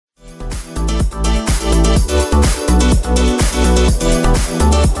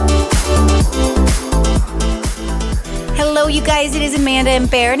guys, it is Amanda and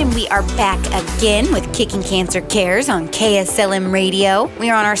Barrett, and we are back again with Kicking Cancer Cares on KSLM Radio.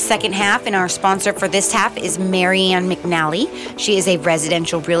 We are on our second half, and our sponsor for this half is Marianne McNally. She is a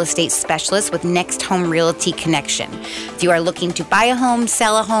residential real estate specialist with Next Home Realty Connection. If you are looking to buy a home,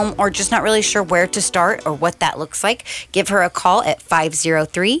 sell a home, or just not really sure where to start or what that looks like, give her a call at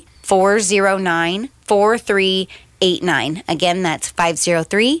 503-409-4389. Again, that's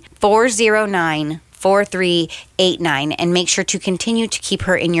 503-409-4389. 4389, and make sure to continue to keep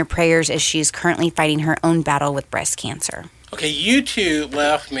her in your prayers as she is currently fighting her own battle with breast cancer. Okay, you two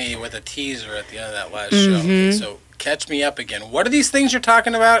left me with a teaser at the end of that last show. Okay, so catch me up again. What are these things you're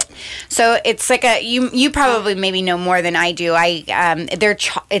talking about? So it's like a you probably maybe know more than I do.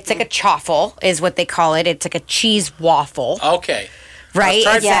 It's like a chaffle is what they call it. It's like a cheese waffle. Okay. Right?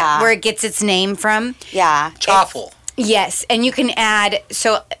 Is that where it gets its name from? Yeah. Chaffle. Yes, and you can add,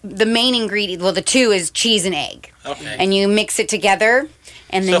 so the main ingredient, well, the two is cheese and egg. Okay. And you mix it together,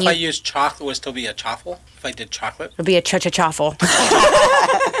 and then So if I use chocolate, would it still be a chaffle? If I did chocolate? It'll be a cha-cha-chaffle.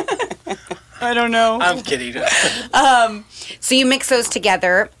 I don't know. I'm kidding. So you mix those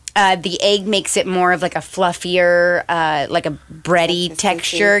together. The egg makes it more of like a fluffier, like a bready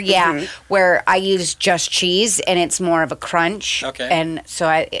texture. Yeah, where I use just cheese, and it's more of a crunch. Okay. And so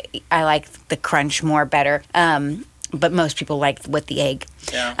I like the crunch more better. But most people like with the egg.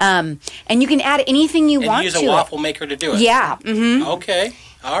 Yeah. And you can add anything you want to it. And use a waffle maker to do it. Yeah. Mm-hmm. Okay.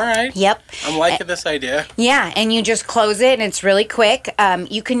 All right. Yep. I'm liking this idea. Yeah, and you just close it, and it's really quick.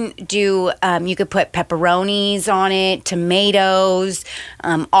 You can do, you could put pepperonis on it, tomatoes,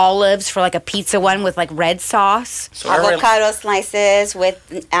 olives for like a pizza one with like red sauce. So avocado slices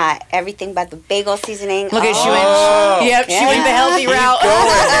with everything but the bagel seasoning. Look at she went. Yep, she went the healthy route.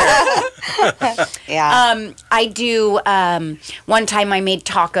 Yeah. I do. One time I made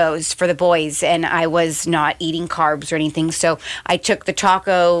tacos for the boys, and I was not eating carbs or anything, so I took the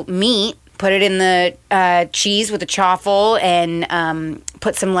taco meat, put it in the cheese with the chaffle, and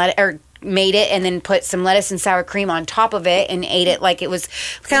put some lettuce, or made it, and then put some lettuce and sour cream on top of it, and ate it like it was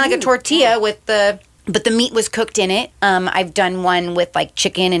kind of like a tortilla with the. But the meat was cooked in it. I've done one with like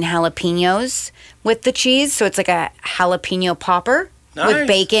chicken and jalapenos with the cheese, so it's like a jalapeno popper with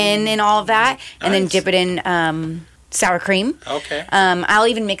bacon and all of that, and then dip it in sour cream. Okay. I'll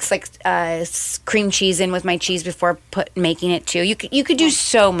even mix like cream cheese in with my cheese before making it too. You could do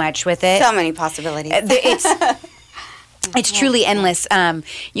so much with it. So many possibilities. It's truly endless.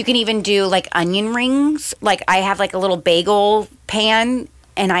 You can even do like onion rings. Like I have like a little bagel pan,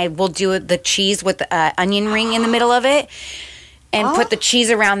 and I will do the cheese with the onion ring in the middle of it, and put the cheese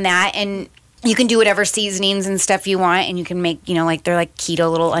around that, and you can do whatever seasonings and stuff you want, and you can make, like they're like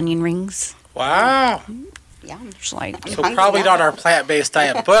keto little onion rings. Wow. Yeah. Just like, So probably not our plant-based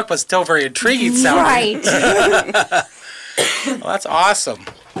diet book, but still very intriguing sounding. Right. Well, that's awesome.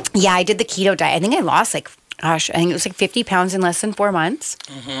 Yeah, I did the keto diet. I think I lost I think it was like 50 pounds in less than 4 months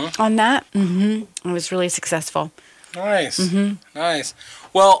on that. It was really successessl. Nice. Nice.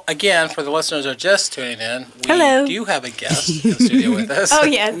 Well, again, for the listeners who are just tuning in, we do have a guest in the studio with us. Oh,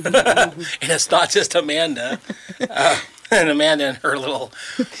 yes. And it's not just Amanda. And Amanda and her little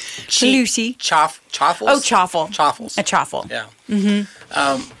Lucy. Chaffles? Oh, chaffle. Chaffles. A chaffle. Yeah.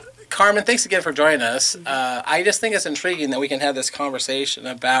 Carmen, thanks again for joining us. I just think it's intriguing that we can have this conversation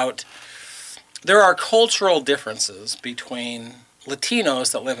about there are cultural differences between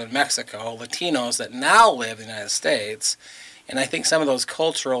Latinos that live in Mexico, Latinos that now live in the United States, and I think some of those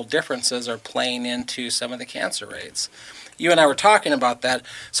cultural differences are playing into some of the cancer rates. You and I were talking about that.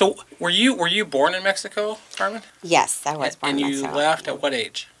 So were you born in Mexico, Carmen? Yes, I was born in Mexico. And you left at what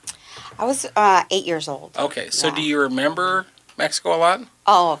age? I was 8 years old. Okay, so do you remember Mexico a lot?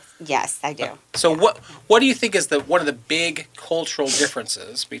 Oh, yes, I do. So what do you think is one of the big cultural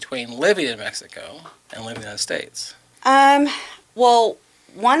differences between living in Mexico and living in the United States? Well,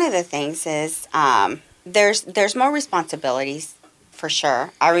 one of the things is there's more responsibilities, for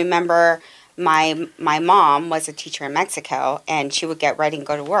sure. I remember my mom was a teacher in Mexico, and she would get ready and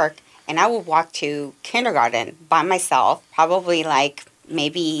go to work, and I would walk to kindergarten by myself, probably like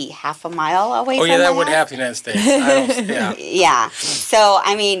maybe half a mile away from Oh, yeah, that would happen in the United States. Yeah. So,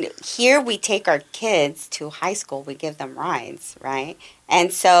 I mean, here we take our kids to high school. We give them rides, right?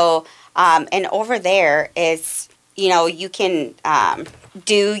 And so, and over there, it's, you can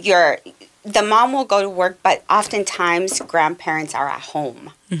the mom will go to work, but oftentimes grandparents are at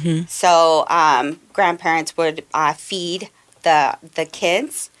home. Mm-hmm. So grandparents would feed the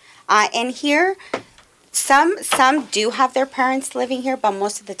kids. And here, some do have their parents living here, but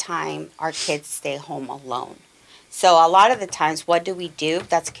most of the time, our kids stay home alone. So a lot of the times, what do?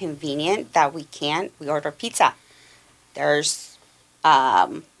 That's convenient that we order pizza. There's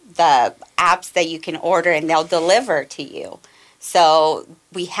the apps that you can order and they'll deliver to you. So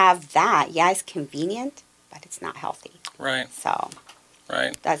we have that. Yeah, it's convenient, but it's not healthy. Right. So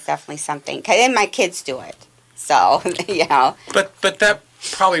right. That's definitely something. And my kids do it. So, you know. But that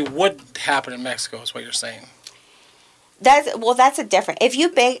probably would happen in Mexico is what you're saying. That's a different.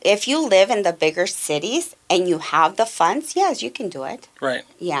 If you live in the bigger cities and you have the funds, yes, you can do it. Right.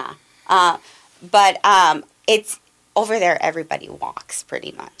 Yeah. But it's over there. Everybody walks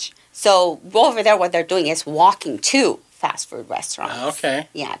pretty much. So over there, what they're doing is walking to fast food restaurants. Okay.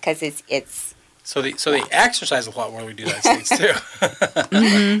 Yeah, because it's. So they exercise a lot more than we do in the United States too.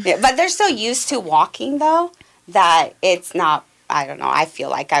 Mm-hmm. Yeah, but they're so used to walking though that it's not. I don't know. I feel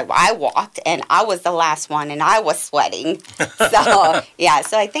like I walked and I was the last one and I was sweating. So yeah.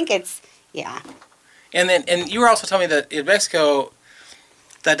 So I think it's yeah. And you were also telling me that in Mexico,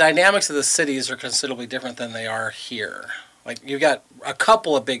 the dynamics of the cities are considerably different than they are here. Like you've got a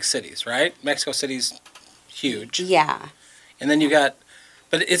couple of big cities, right? Mexico City's huge. Yeah. And then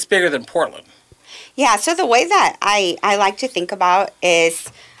but it's bigger than Portland. Yeah. So the way that I like to think about is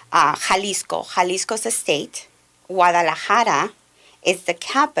Jalisco. Jalisco's a state. Guadalajara is the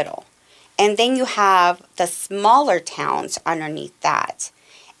capital. And then you have the smaller towns underneath that.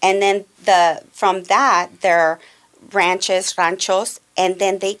 And then from that, there are ranchos, and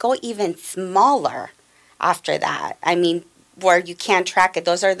then they go even smaller after that. I mean, where you can't track it.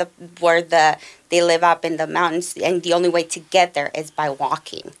 Those are where they live up in the mountains, and the only way to get there is by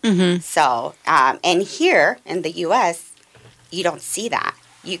walking. Mm-hmm. So, and here in the U.S., you don't see that.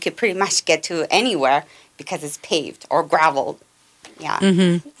 You could pretty much get to anywhere because it's paved or graveled. Yeah.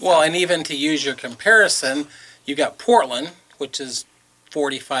 Mm-hmm. Well, and even to use your comparison, you got Portland, which is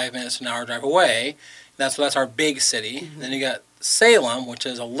 45 minutes an hour drive away. That's our big city. Mm-hmm. Then you got Salem, which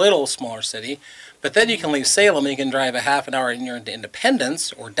is a little smaller city. But then you can leave Salem and you can drive a half an hour and you're into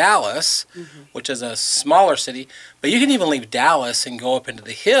Independence or Dallas, mm-hmm. which is a smaller city. But you can even leave Dallas and go up into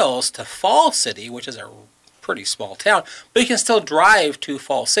the hills to Fall City, which is a pretty small town. But you can still drive to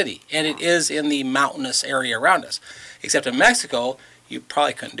Fall City. And it is in the mountainous area around us. Except in Mexico, you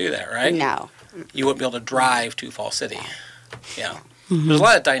probably couldn't do that, right? No. You wouldn't be able to drive to Fall City. Yeah. Mm-hmm. There's a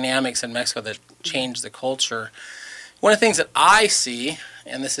lot of dynamics in Mexico that change the culture. One of the things that I see,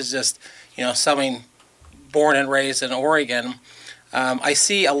 and this is just, someone born and raised in Oregon, I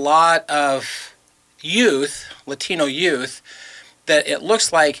see a lot of youth, Latino youth, that it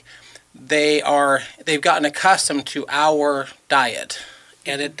looks like they've gotten accustomed to our diet.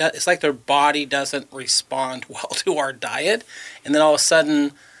 And it's like their body doesn't respond well to our diet. And then all of a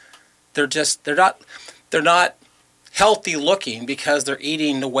sudden, they're not healthy looking because they're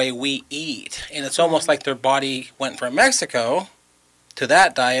eating the way we eat. And it's almost like their body went from Mexico to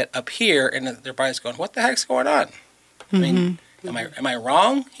that diet up here, and their body's going, what the heck's going on? Mm-hmm. I mean, am I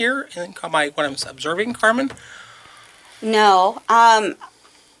wrong here in what I'm observing, Carmen? No. And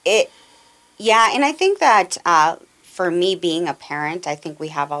I think that for me being a parent, I think we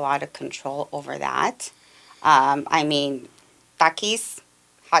have a lot of control over that. I mean, Takis,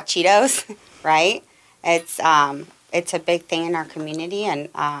 hot Cheetos, right? It's a big thing in our community, and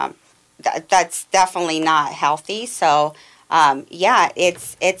that's definitely not healthy. So,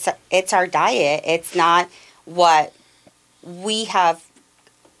 it's our diet. It's not what we have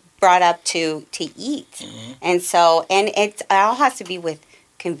brought up to eat, mm-hmm. and so it all has to be with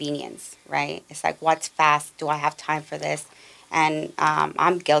convenience, right? It's like, what's fast? Do I have time for this? And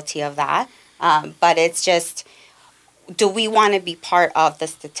I'm guilty of that. But it's just, do we want to be part of the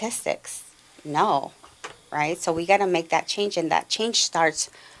statistics? No. Right? So we got to make that change, and that change starts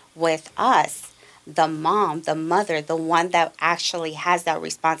with us, the mom, the mother, the one that actually has that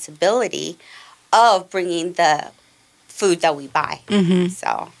responsibility of bringing the food that we buy. Mm-hmm.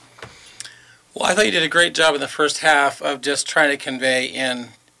 So. Well, I thought you did a great job in the first half of just trying to convey in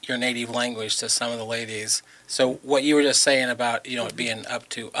your native language to some of the ladies. So what you were just saying about, it being up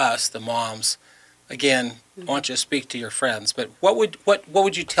to us, the moms, again, I want you to speak to your friends, but what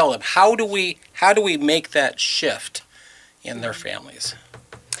would you tell them? How do we make that shift in their families?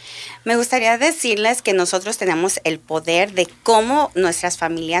 Me gustaría decirles que nosotros tenemos el poder de cómo nuestras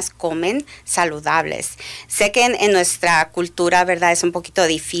familias comen saludables. Sé que en nuestra cultura, ¿verdad? Es un poquito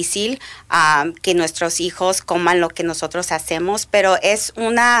difícil que nuestros hijos coman lo que nosotros hacemos, pero es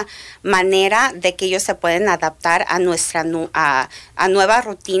una manera de que ellos se pueden adaptar a nuestra a nueva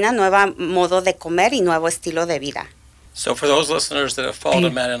rutina, nuevo modo de comer y nuevo estilo de vida. So for those listeners that have followed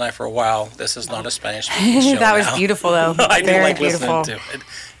Amanda and I for a while, this is not a Spanish speaking show. That was beautiful, though. I do Very like beautiful. listening to it.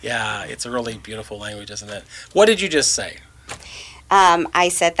 Yeah, it's a really beautiful language, isn't it? What did you just say? I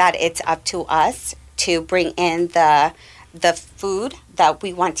said that it's up to us to bring in the the food that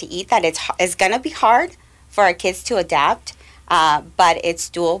we want to eat, that it's going to be hard for our kids to adapt, but it's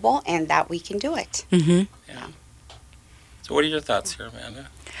doable and that we can do it. Mm-hmm. Yeah. So what are your thoughts here, Amanda?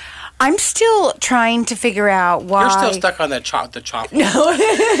 I'm still trying to figure out why. You're still stuck on the chocolate. No.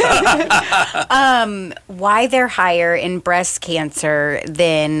 Why they're higher in breast cancer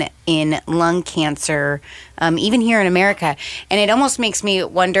than in lung cancer, even here in America. And it almost makes me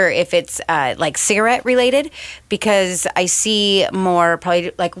wonder if it's like cigarette related, because I see more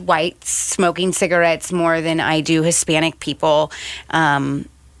probably like whites smoking cigarettes more than I do Hispanic people.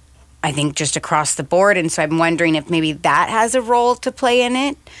 I think just across the board. And so I'm wondering if maybe that has a role to play in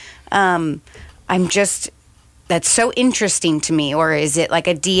it. That's so interesting to me. Or is it like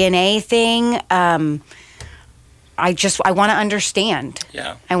a DNA thing? I want to understand.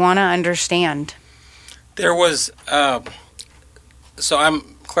 Yeah. I want to understand. There was, so I'm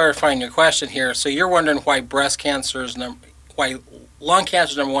clarifying your question here. So you're wondering why why lung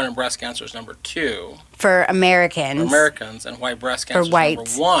cancer is number one and breast cancer is number two. For Americans. For Americans, and why breast cancer is number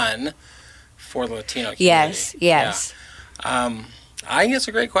one for the Latino community. Yes. Yeah. I think it's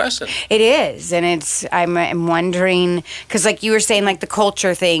a great question. It is, and I'm wondering, because like you were saying, like the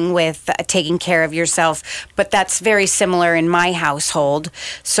culture thing with taking care of yourself, but that's very similar in my household.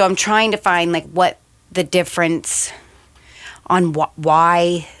 So I'm trying to find like what the difference on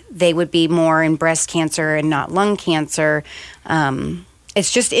why they would be more in breast cancer and not lung cancer.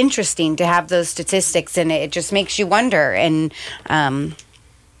 It's just interesting to have those statistics, and it just makes you wonder. And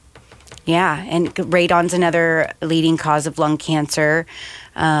yeah, and radon's another leading cause of lung cancer.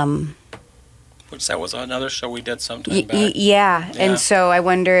 Which that was another show we did sometime back. Yeah, and so I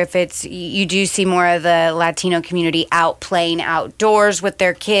wonder if you do see more of the Latino community out playing outdoors with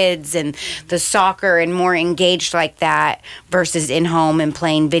their kids and the soccer and more engaged like that versus in home and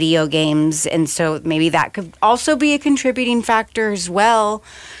playing video games. And so maybe that could also be a contributing factor as well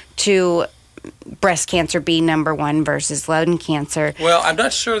to breast cancer being number one versus lung cancer. Well, I'm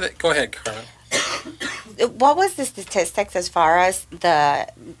not sure that. Go ahead, Carmen. What was the statistics as far as the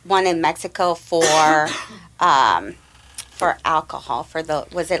one in Mexico for alcohol,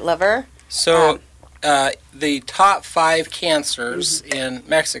 was it liver? So the top 5 cancers in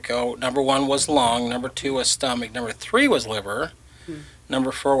Mexico, number 1 was lung, number 2 was stomach, number 3 was liver,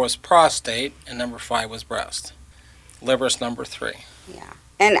 number 4 was prostate, and number 5 was breast. Liver's number 3. Yeah.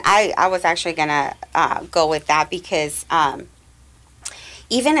 And I was actually going to go with that because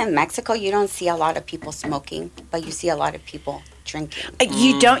even in Mexico, you don't see a lot of people smoking, but you see a lot of people drinking.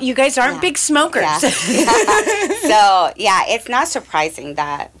 You guys aren't big smokers. Yeah. So, yeah, it's not surprising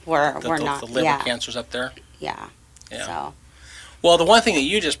that we're not. The liver cancer's up there? Yeah. So. Well, the one thing that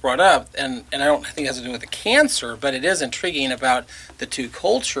you just brought up, and I don't think it has to do with the cancer, but it is intriguing about the two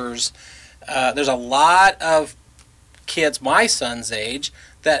cultures. There's a lot of kids my son's age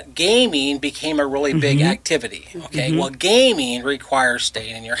that gaming became a really big activity. Okay, well, gaming requires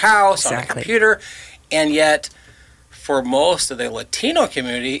staying in your house on a computer, and yet for most of the Latino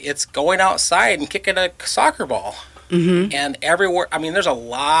community, it's going outside and kicking a soccer ball. And everywhere, I mean, there's a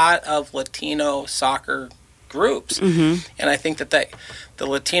lot of Latino soccer groups, and I think that the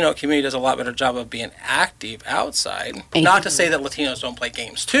Latino community does a lot better job of being active outside. Not to say that Latinos don't play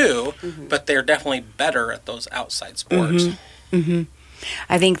games too, but they're definitely better at those outside sports.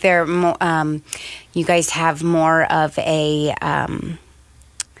 I think they're more, you guys have more of a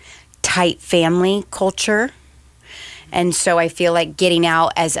tight family culture. And so I feel like getting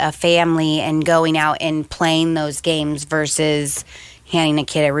out as a family and going out and playing those games versus handing a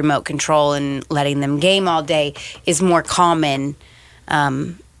kid a remote control and letting them game all day is more common.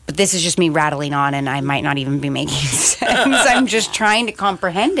 But this is just me rattling on, and I might not even be making sense. I'm just trying to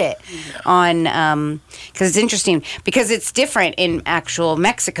comprehend it on, because it's interesting, because it's different in actual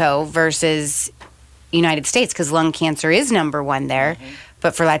Mexico versus United States, because lung cancer is number one there.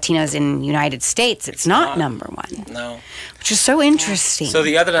 But for Latinos in United States, it's not number one. No. Which is so interesting. So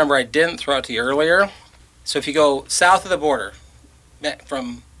the other number I didn't throw out to you earlier, so if you go south of the border,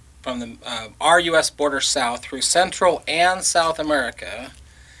 from the our U.S. border south through Central and South America,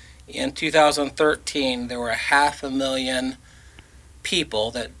 in 2013, there were 500,000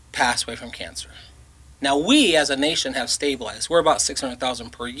 people that passed away from cancer. Now, we as a nation have stabilized. We're about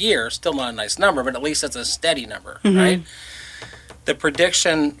 600,000 per year. Still not a nice number, but at least it's a steady number, right? The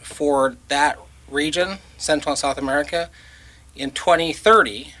prediction for that region, Central and South America, in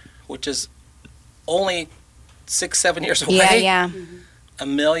 2030, which is only 6-7 years away,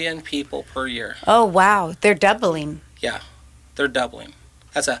 1 million people per year. Oh, wow. They're doubling. Yeah, they're doubling.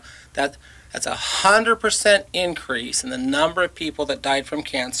 That's a 100% increase in the number of people that died from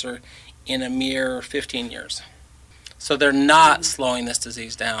cancer in a mere 15 years. So they're not slowing this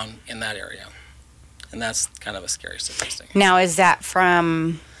disease down in that area. And that's kind of a scary statistic. Now, is that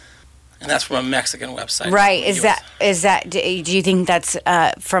from... And that's from a Mexican website. Right. Is that? Do you think that's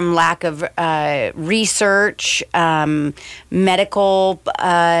from lack of research, medical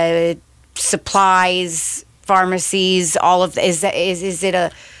supplies, pharmacies, all of? Is it a? I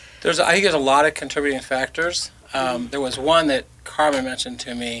think there's a lot of contributing factors. There was one that Carmen mentioned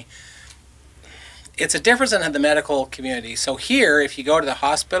to me. It's a difference in the medical community. So here, if you go to the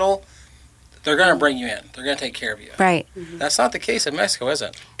hospital, they're going to bring you in. They're going to take care of you. Right. That's not the case in Mexico, is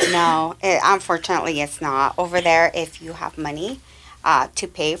it? No, unfortunately, it's not. Over there, if you have money to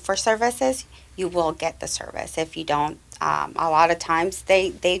pay for services, you will get the service. If you don't, a lot of times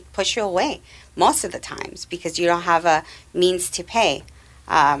they push you away. Most of the times, because you don't have a means to pay.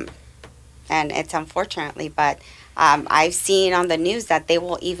 And it's unfortunately, but I've seen on the news that they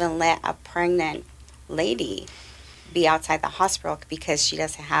will even let a pregnant lady be outside the hospital because she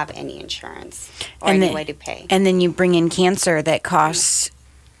doesn't have any insurance or any way to pay. And then you bring in cancer that costs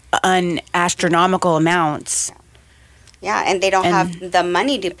astronomical amounts. Yeah, and they don't have the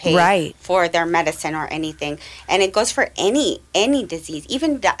money to pay for their medicine or anything. And it goes for any disease,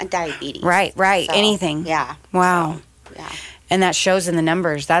 even diabetes. Right, so, anything. Yeah. Wow. So, yeah. And that shows in the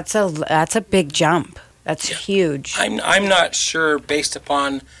numbers. That's a big jump. That's huge. I'm not sure, based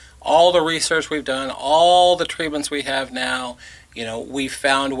upon all the research we've done, all the treatments we have now, we've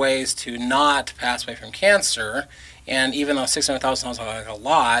found ways to not pass away from cancer. And even though 600,000 sounds like a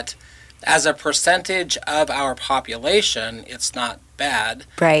lot, as a percentage of our population, it's not bad.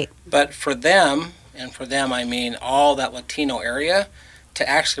 Right. But for them, and for them I mean all that Latino area, to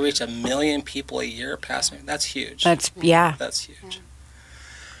actually reach 1 million people a year passing, that's huge. That's huge. Yeah.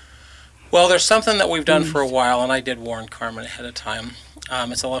 Well, there's something that we've done for a while, and I did warn Carmen ahead of time.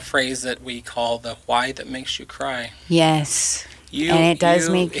 It's a phrase that we call the why that makes you cry. Yes. And it does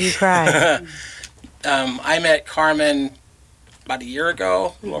make you cry. I met Carmen about a year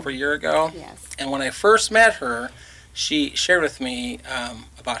ago, a little over a year ago. Yes. And when I first met her, she shared with me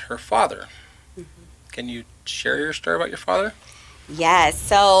about her father. Can you share your story about your father? Yes.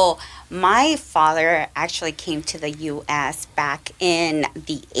 So my father actually came to the U.S. back in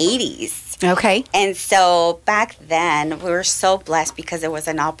the 80s. Okay. And so back then, we were so blessed because there was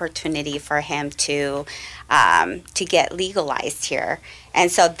an opportunity for him to get legalized here.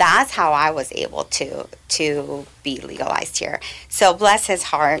 And so that's how I was able to be legalized here. So bless his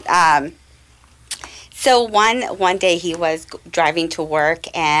heart. So one day he was driving to work,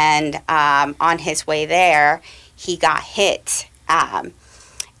 and on his way there, he got hit.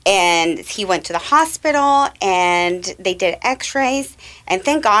 And he went to the hospital, and they did x-rays. And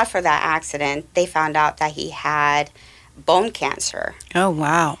thank God for that accident. They found out that he had bone cancer. Oh,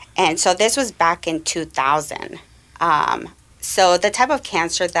 wow. And so this was back in 2000. So the type of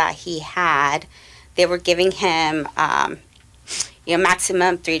cancer that he had, they were giving him,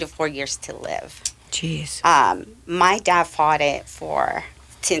 maximum 3 to 4 years to live. Jeez. My dad fought it for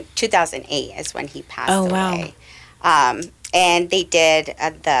 2008 is when he passed away. Wow. And they did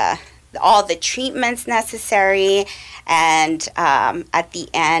all the treatments necessary. And at the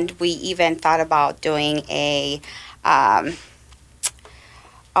end, we even thought about doing it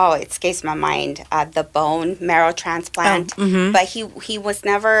escapes my mind, the bone marrow transplant. Oh, mm-hmm. But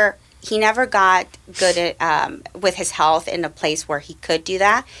he never got good at, with his health in a place where he could do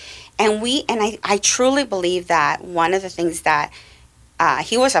that. And I truly believe that one of the things that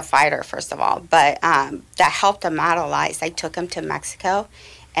he was a fighter, first of all, but that helped him out a lot is I took him to Mexico,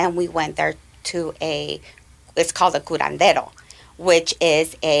 and we went there to it's called a curandero, which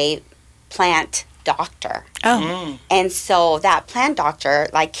is a plant doctor. Oh. And so that plant doctor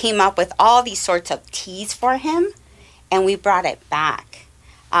came up with all these sorts of teas for him, and we brought it back.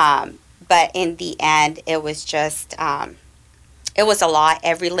 But in the end, it was just, it was a lot.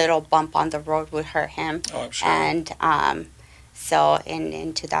 Every little bump on the road would hurt him. Oh, I'm sure. And so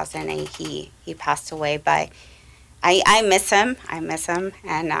in 2008, he passed away. But I miss him.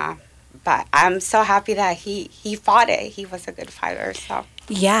 And but I'm so happy that he fought it. He was a good fighter. So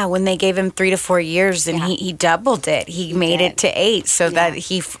yeah, when they gave him 3 to 4 years, and he doubled it. He made it to 8, so that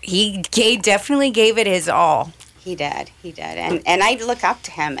he definitely gave it his all. He did. And I look up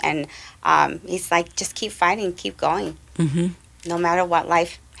to him, and he's like, just keep fighting, keep going, no matter what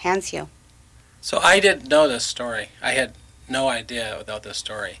life hands you. So I didn't know this story. I had no idea about this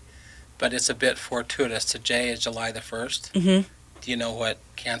story, but it's a bit fortuitous. Today is July the 1st. Mm-hmm. Do you know what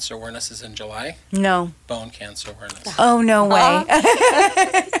cancer awareness is in July? No. Bone cancer awareness. Oh, no way.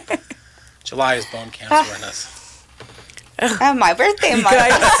 July is bone cancer awareness. My birthday month.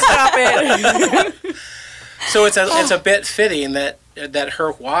 Guys, stop it. So it's a bit fitting that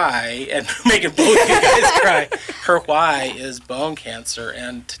her why, and making both you guys cry, her why is bone cancer,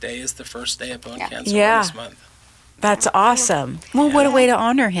 and today is the first day of bone cancer this month. That's awesome. Well, what a way to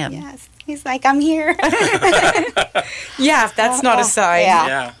honor him. Yes. He's like, I'm here. Yeah, if that's not a sign.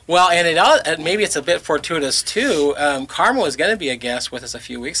 Yeah. Well, and maybe it's a bit fortuitous too. Carmen was going to be a guest with us a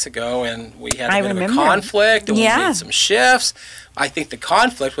few weeks ago, and we had a bit of a conflict, and we made some shifts. I think the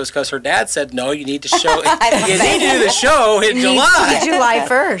conflict was because her dad said, "No, you need to show. You need to do the show in July, July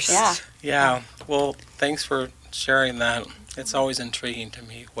 1st." Yeah. Yeah. Well, thanks for sharing that. It's always intriguing to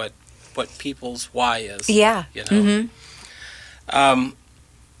me what people's why is. Yeah. You know. Mm-hmm.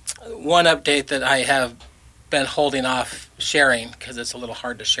 One update that I have been holding off sharing because it's a little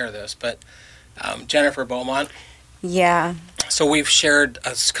hard to share this, but Jennifer Beaumont. Yeah. So we've shared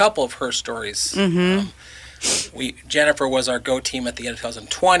a couple of her stories. Mm-hmm. Jennifer was our go team at the end of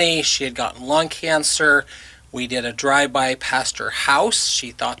 2020. She had gotten lung cancer. We did a drive-by past her house.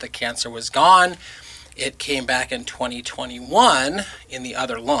 She thought the cancer was gone. It came back in 2021 in the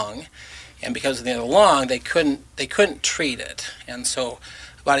other lung, and because of the other lung, they couldn't treat it, and so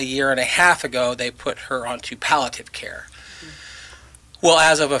about a year and a half ago, they put her onto palliative care. Well,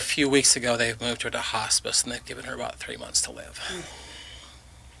 as of a few weeks ago, they've moved her to hospice, and they've given her about 3 months to live.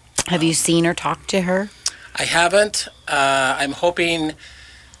 Have you seen or talked to her? I haven't. I'm hoping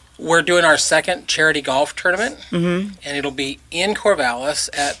we're doing our second charity golf tournament, and it'll be in Corvallis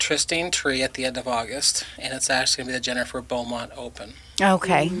at Tristine Tree at the end of August, and it's actually going to be the Jennifer Beaumont Open.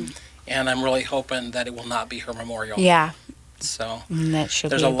 Okay. And I'm really hoping that it will not be her memorial. Yeah. So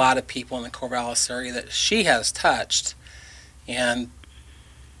there's a lot of people in the Corvallis area that she has touched, and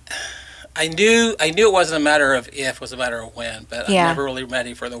I knew it wasn't a matter of if, it was a matter of when, but I'm never really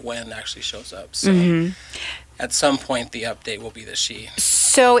ready for the when actually shows up. So at some point the update will be the she.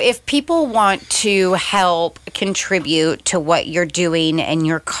 So if people want to help contribute to what you're doing and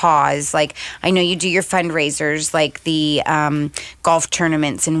your cause, like I know you do your fundraisers, like the golf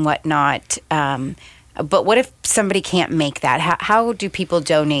tournaments and whatnot, but what if somebody can't make that? How do people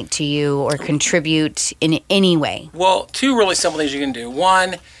donate to you or contribute in any way? Well, two really simple things you can do.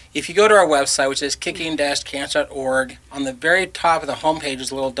 One, if you go to our website, which is kicking-cancer.org, on the very top of the homepage is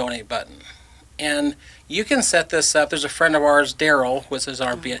a little donate button. And you can set this up. There's a friend of ours, Daryl, which is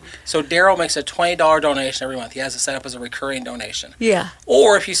our so Daryl makes a $20 donation every month. He has it set up as a recurring donation. Yeah.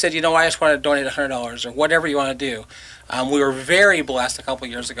 Or if you said, I just want to donate $100 or whatever you want to do. We were very blessed a couple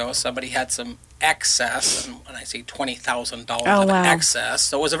years ago. Somebody had some excess, and when I say $20,000 of excess,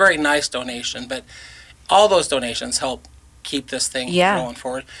 so it was a very nice donation. But all those donations help keep this thing going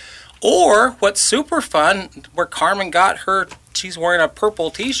forward. Or what's super fun, where Carmen got her, she's wearing a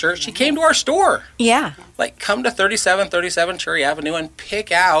purple T-shirt. She came to our store. Yeah. Like, come to 3737 Cherry Avenue and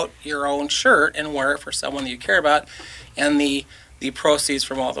pick out your own shirt and wear it for someone that you care about. And the proceeds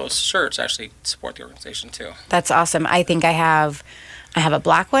from all those shirts actually support the organization too. That's awesome. I think I have a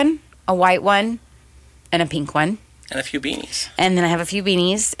black one, a white one, and a pink one. And a few beanies. And then I have a few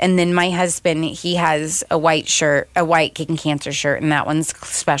beanies. And then my husband, he has a white shirt, a white Kicking Cancer shirt, and that one's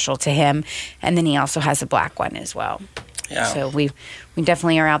special to him. And then he also has a black one as well. Yeah. So we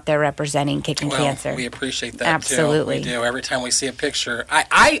definitely are out there representing Kicking Cancer. We appreciate that Absolutely. Too. We do. Every time we see a picture.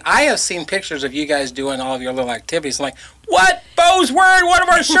 I have seen pictures of you guys doing all of your little activities. I'm like, what? Bo's wearing one of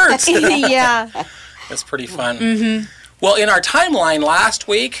our shirts. Yeah. That's pretty fun. Mm-hmm. Well, in our timeline last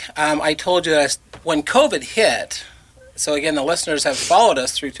week, I told you that when COVID hit, so again, the listeners have followed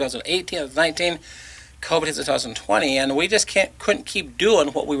us through 2018, 2019, COVID hits 2020, and we just couldn't keep doing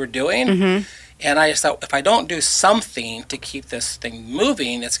what we were doing. Mm-hmm. And I just thought, if I don't do something to keep this thing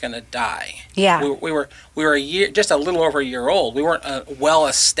moving, it's going to die. Yeah. We were a year, just a little over a year old. We weren't well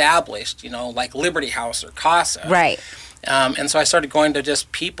established, like Liberty House or CASA. Right. And so I started going to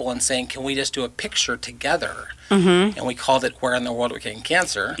just people and saying, can we just do a picture together? Mm-hmm. And we called it Where in the World We're Getting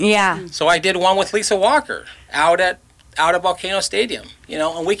Cancer. Yeah. So I did one with Lisa Walker out at Volcano Stadium,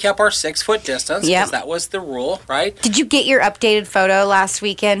 and we kept our 6-foot distance because that was the rule, right? Did you get your updated photo last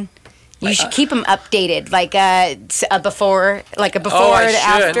weekend? You should keep them updated, like a before and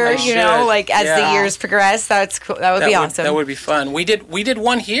after. As the years progress. That's cool. That would be awesome. That would be fun. We did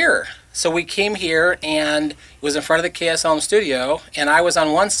one here. So we came here and it was in front of the KSLM studio, and I was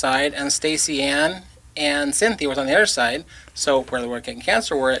on one side, and Stacy Ann and Cynthia was on the other side. So where we're getting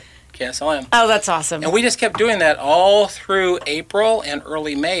cancer, we're at KSLM. Oh, that's awesome. And we just kept doing that all through April and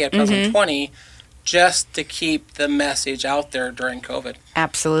early May of 2020, just to keep the message out there during COVID.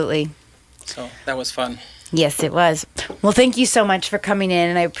 Absolutely. So that was fun. Yes, it was. Well, thank you so much for coming in,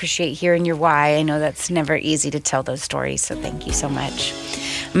 and I appreciate hearing your why. I know that's never easy to tell those stories, so thank you so much.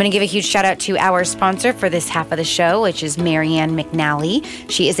 I'm going to give a huge shout out to our sponsor for this half of the show, which is Marianne McNally.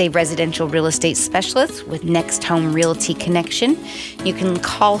 She is a residential real estate specialist with Next Home Realty Connection. You can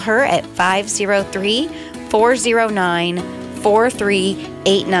call her at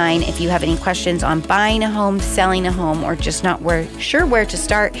 503-409-4389 if you have any questions on buying a home, selling a home, or just not sure where to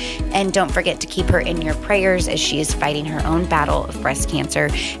start. And don't forget to keep her in your prayers as she is fighting her own battle of breast cancer.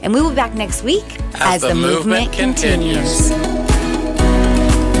 And we will be back next week as the movement continues.